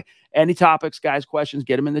 So anyway, any topics, guys, questions,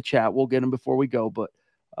 get them in the chat. We'll get them before we go, but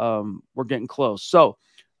we're getting close. So,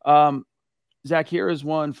 Zach, here is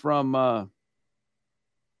one from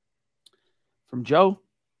Joe.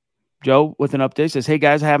 Joe with an update says, hey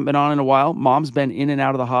guys, I haven't been on in a while. Mom's been in and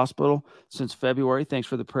out of the hospital since February. Thanks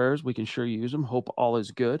for the prayers. We can sure use them. Hope all is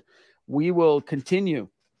good. We will continue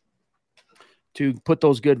to put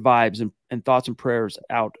those good vibes and thoughts and prayers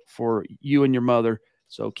out for you and your mother.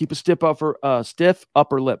 So keep a stiff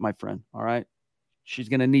upper lip, my friend. All right. She's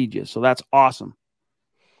going to need you. So that's awesome.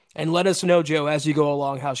 And let us know, Joe, as you go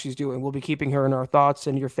along, how she's doing. We'll be keeping her in our thoughts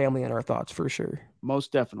and your family in our thoughts for sure.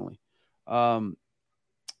 Most definitely.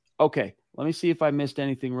 Okay. Let me see if I missed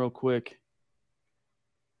anything real quick.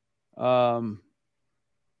 Gosh,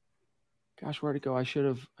 where'd it go? I should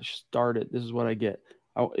have started. This is what I get.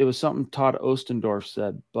 It was something Todd Ostendorf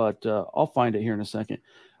said, but I'll find it here in a second.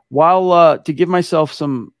 While to give myself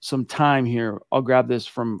some time here, I'll grab this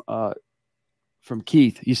from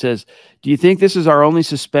Keith. He says, do you think this is our only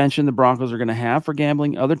suspension the Broncos are going to have for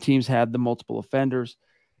gambling? Other teams had the multiple offenders.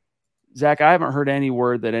 Zach, I haven't heard any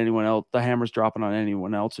word that anyone else, the hammer's dropping on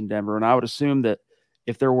anyone else in Denver. And I would assume that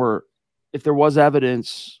if there was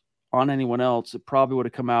evidence on anyone else, it probably would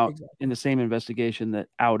have come out in the same investigation that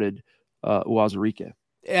outed Uwazurike.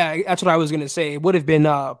 Yeah, that's what I was going to say. It would have been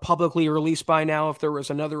publicly released by now if there was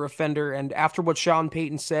another offender. And after what Sean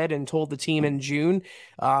Payton said and told the team in June,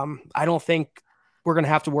 I don't think we're going to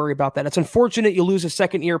have to worry about that. It's unfortunate you lose a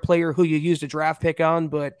second-year player who you used a draft pick on,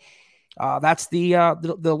 but that's the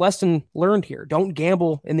lesson learned here. Don't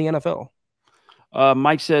gamble in the NFL.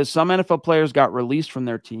 Mike says some NFL players got released from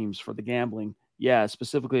their teams for the gambling. Yeah,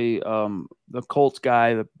 specifically the Colts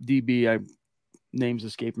guy, the DB, name's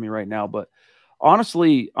escaping me right now, but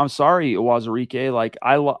honestly, I'm sorry, Uwazurike. Like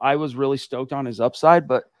I was really stoked on his upside,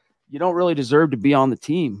 but you don't really deserve to be on the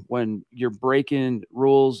team when you're breaking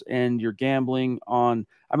rules and you're gambling on.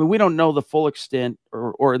 I mean, we don't know the full extent,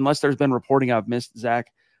 or unless there's been reporting I've missed, Zach.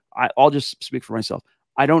 I'll just speak for myself.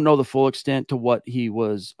 I don't know the full extent to what he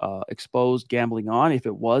was exposed gambling on. If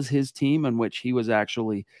it was his team in which he was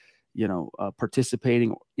actually,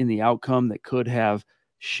 participating in the outcome that could have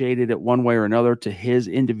shaded it one way or another to his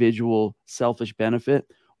individual selfish benefit,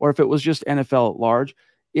 or if it was just NFL at large.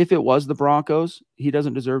 If it was the Broncos, he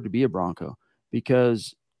doesn't deserve to be a Bronco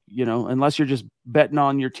because, unless you're just betting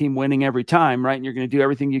on your team winning every time, right? And you're going to do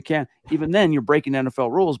everything you can. Even then you're breaking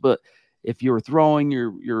NFL rules. But if you're throwing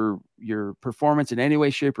your performance in any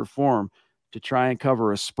way, shape, or form to try and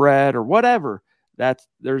cover a spread or whatever,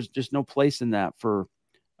 there's just no place in that for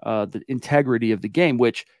the integrity of the game,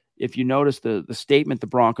 which, if you notice the statement the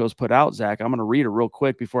Broncos put out, Zach, I'm going to read it real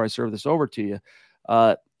quick before I serve this over to you.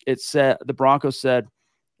 It said, the Broncos said,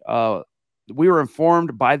 we were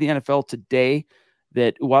informed by the NFL today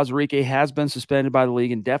that Uwazurike has been suspended by the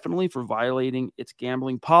league indefinitely for violating its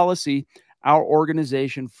gambling policy. Our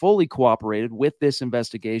organization fully cooperated with this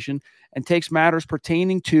investigation and takes matters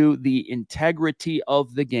pertaining to the integrity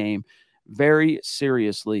of the game very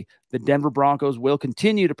seriously. The Denver Broncos will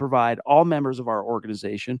continue to provide all members of our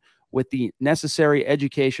organization with the necessary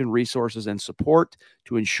education, resources, and support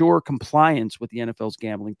to ensure compliance with the NFL's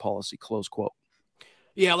gambling policy, close quote.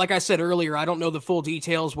 Yeah, like I said earlier, I don't know the full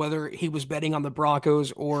details, whether he was betting on the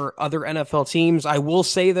Broncos or other NFL teams. I will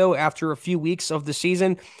say, though, after a few weeks of the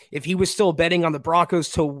season, if he was still betting on the Broncos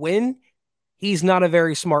to win, he's not a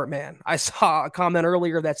very smart man. I saw a comment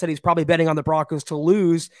earlier that said he's probably betting on the Broncos to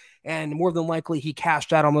lose, and more than likely he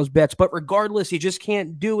cashed out on those bets. But regardless, you just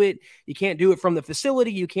can't do it. You can't do it from the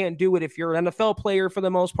facility. You can't do it if you're an NFL player for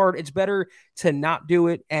the most part. It's better to not do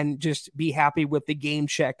it and just be happy with the game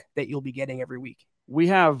check that you'll be getting every week. We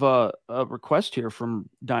have a request here from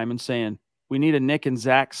Diamond saying we need a Nick and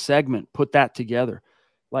Zach segment. Put that together,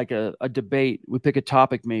 like a debate. We pick a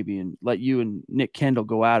topic maybe and let you and Nick Kendall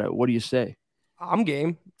go at it. What do you say? I'm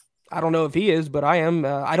game. I don't know if he is, but I am.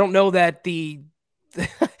 I don't know that the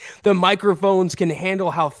microphones can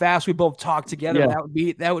handle how fast we both talk together.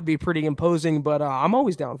 Yeah. That would be pretty imposing, but I'm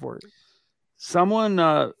always down for it.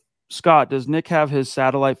 Someone, Scott, does Nick have his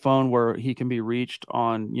satellite phone where he can be reached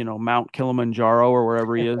on, Mount Kilimanjaro or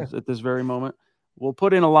wherever he is at this very moment? We'll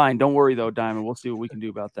put in a line. Don't worry though, Diamond. We'll see what we can do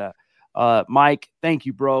about that. Mike, thank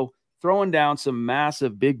you, bro. Throwing down some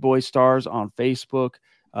massive big boy stars on Facebook.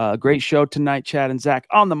 Great show tonight, Chad and Zach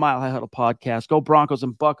on the Mile High Huddle podcast. Go Broncos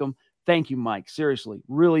and buck 'em. Thank you, Mike. Seriously,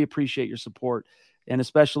 really appreciate your support, and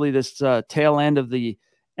especially this tail end of the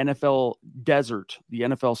NFL desert, the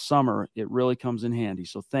NFL summer. It really comes in handy.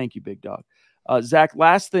 So thank you, big dog. Zach,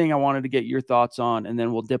 last thing I wanted to get your thoughts on, and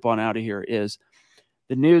then we'll dip on out of here, is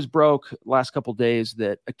the news broke last couple days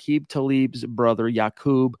that Aqib Talib's brother,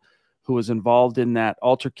 Yaqub, who was involved in that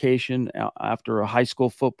altercation after a high school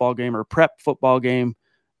football game or prep football game,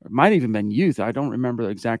 it might even been youth. I don't remember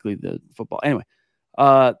exactly the football. Anyway,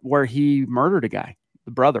 where he murdered a guy,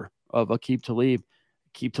 the brother of Aqib Talib.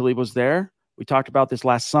 Aqib Talib was there. We talked about this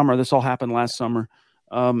last summer. This all happened last summer.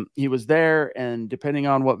 He was there, and depending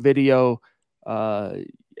on what video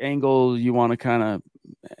angle you want to kind of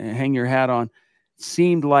hang your hat on,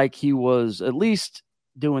 seemed like he was at least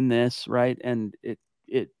doing this, right? And it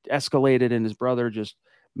escalated, and his brother just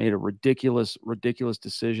made a ridiculous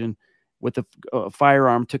decision with a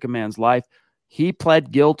firearm, took a man's life. He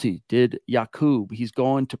pled guilty, did Yaqub. He's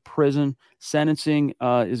going to prison. Sentencing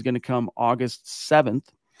is going to come August 7th.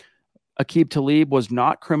 Aqib Talib was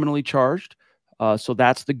not criminally charged, so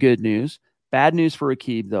that's the good news. Bad news for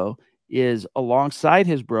Aqib, though, is alongside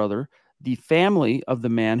his brother, the family of the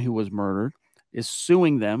man who was murdered is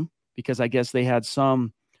suing them because I guess they had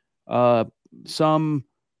some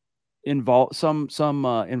involvement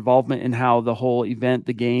in how the whole event,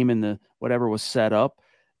 the game, and the whatever was set up.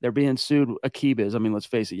 They're being sued. Aqib is. I mean, let's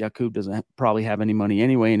face it. Yaqub doesn't probably have any money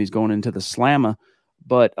anyway, and he's going into the slammer.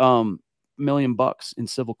 But $1 million in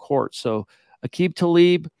civil court. So Aqib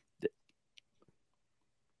Talib,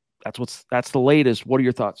 that's the latest. What are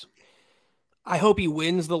your thoughts? I hope he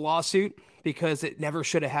wins the lawsuit because it never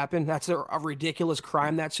should have happened. That's a ridiculous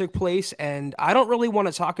crime that took place. And I don't really want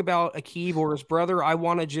to talk about Aqib or his brother. I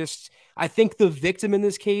think the victim in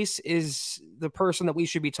this case is the person that we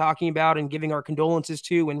should be talking about and giving our condolences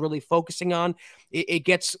to and really focusing on. It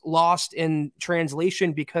gets lost in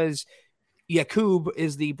translation because Yaqub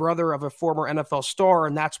is the brother of a former NFL star,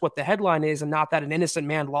 and that's what the headline is, and not that an innocent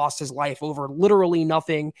man lost his life over literally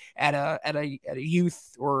nothing at a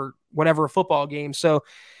youth or whatever football game. So,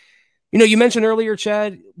 you mentioned earlier,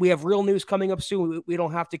 Chad, we have real news coming up soon. We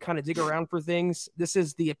don't have to kind of dig around for things. This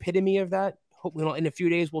is the epitome of that. Hope in a few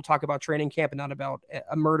days we'll talk about training camp and not about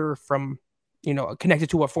a murder from, connected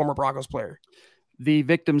to a former Broncos player. The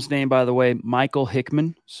victim's name, by the way, Michael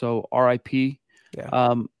Hickman. So RIP.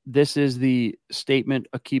 Yeah. This is the statement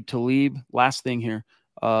Aqib Talib, last thing here,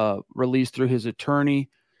 released through his attorney.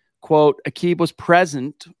 Quote, Aqib was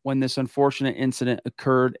present when this unfortunate incident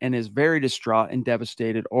occurred and is very distraught and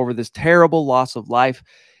devastated over this terrible loss of life.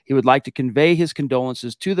 He would like to convey his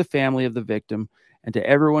condolences to the family of the victim and to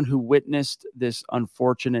everyone who witnessed this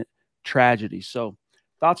unfortunate tragedy. So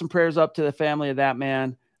thoughts and prayers up to the family of that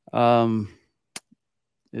man.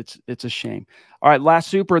 It's a shame. All right, last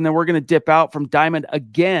super, and then we're going to dip out from Diamond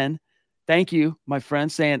again. Thank you, my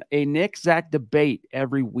friend, saying a Nick Zach debate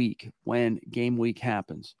every week when game week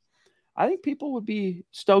happens. I think people would be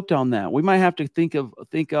stoked on that. We might have to think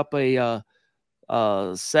up a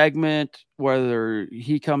segment, whether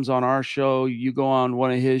he comes on our show, you go on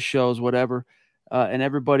one of his shows, whatever, and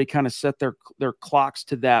everybody kind of set their clocks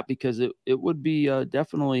to that because it would be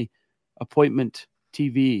definitely appointment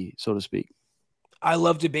TV, so to speak. I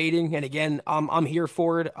love debating, and again, I'm here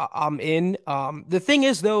for it. I'm in. The thing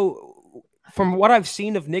is, though, from what I've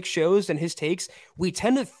seen of Nick's shows and his takes, we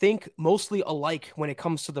tend to think mostly alike when it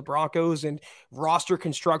comes to the Broncos and roster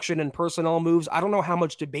construction and personnel moves. I don't know how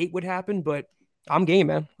much debate would happen, but I'm game,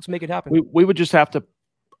 man. Let's make it happen. We would just have to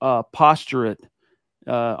posture it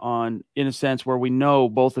in a sense where we know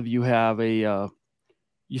both of you have a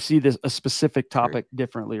you see this a specific topic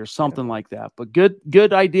differently or something like that. But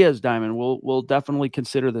good ideas, Diamond. We'll definitely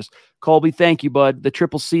consider this. Colby, thank you, bud. The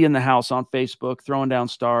Triple C in the house on Facebook, throwing down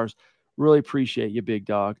stars. Really appreciate you, big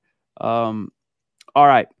dog. All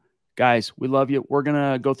right, guys, we love you. We're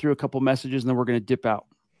gonna go through a couple messages and then we're gonna dip out.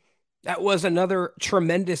 That was another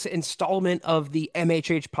tremendous installment of the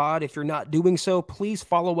MHH pod. If you're not doing so, please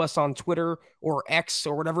follow us on Twitter or X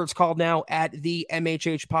or whatever it's called now at the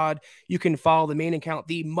MHH pod. You can follow the main account,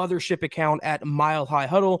 the mothership account at Mile High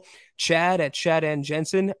Huddle, Chad at Chad N.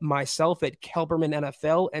 Jensen, myself at Kelberman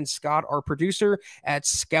NFL, and Scott, our producer, at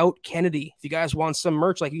Scout Kennedy. If you guys want some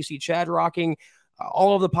merch like you see Chad rocking,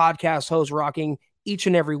 all of the podcast hosts rocking, each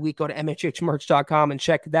and every week, go to mhhmerch.com and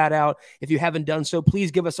check that out. If you haven't done so,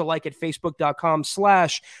 please give us a like at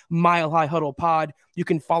facebook.com/Mile High Huddle Pod. You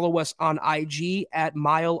can follow us on IG at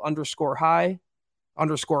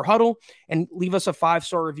mile_high_huddle and leave us a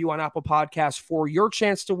 5-star review on Apple Podcasts for your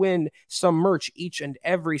chance to win some merch each and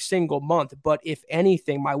every single month. But if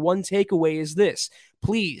anything, my one takeaway is this: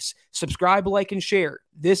 please subscribe, like, and share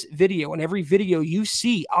this video and every video you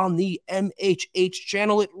see on the MHH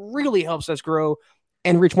channel. It really helps us grow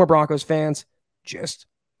and reach more Broncos fans just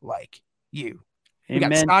like you. Amen.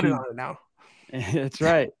 We got started on it now. That's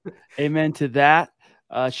right. Amen to that.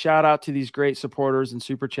 Shout out to these great supporters and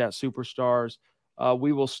Super Chat superstars.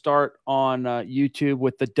 We will start on YouTube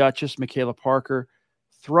with the Duchess, Michaela Parker,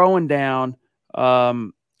 throwing down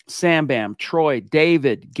Sam Bam, Troy,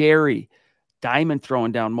 David, Gary, Diamond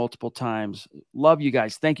throwing down multiple times. Love you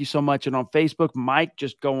guys. Thank you so much. And on Facebook, Mike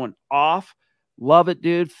just going off. Love it,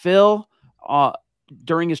 dude. Phil,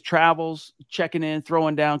 during his travels, checking in,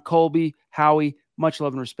 throwing down. Colby, Howie, much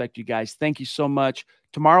love and respect, you guys. Thank you so much.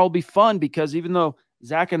 Tomorrow will be fun because even though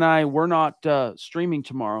Zach and I, we're not streaming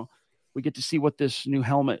tomorrow, we get to see what this new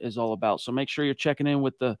helmet is all about. So make sure you're checking in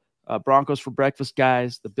with the Broncos for Breakfast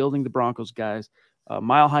guys, the Building the Broncos guys.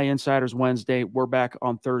 Mile High Insiders Wednesday. We're back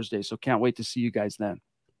on Thursday, so can't wait to see you guys then.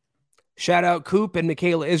 Shout out Coop and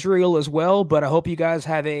Michaela Israel as well, but I hope you guys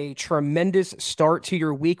have a tremendous start to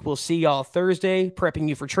your week. We'll see y'all Thursday, prepping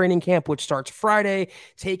you for training camp, which starts Friday.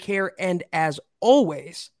 Take care, and as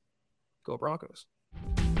always, go Broncos.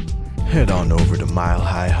 Head on over to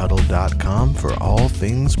milehighhuddle.com for all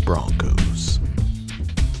things Broncos.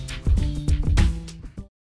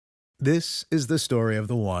 This is the story of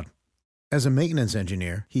the one. As a maintenance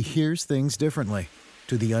engineer, he hears things differently.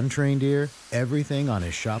 To the untrained ear, everything on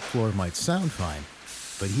his shop floor might sound fine,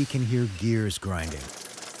 but he can hear gears grinding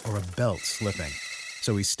or a belt slipping.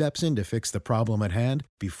 So he steps in to fix the problem at hand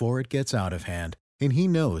before it gets out of hand. And he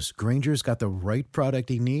knows Grainger's got the right product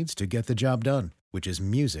he needs to get the job done, which is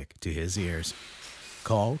music to his ears.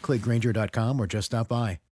 Call, click Grainger.com, or just stop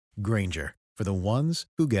by. Grainger, for the ones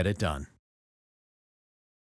who get it done.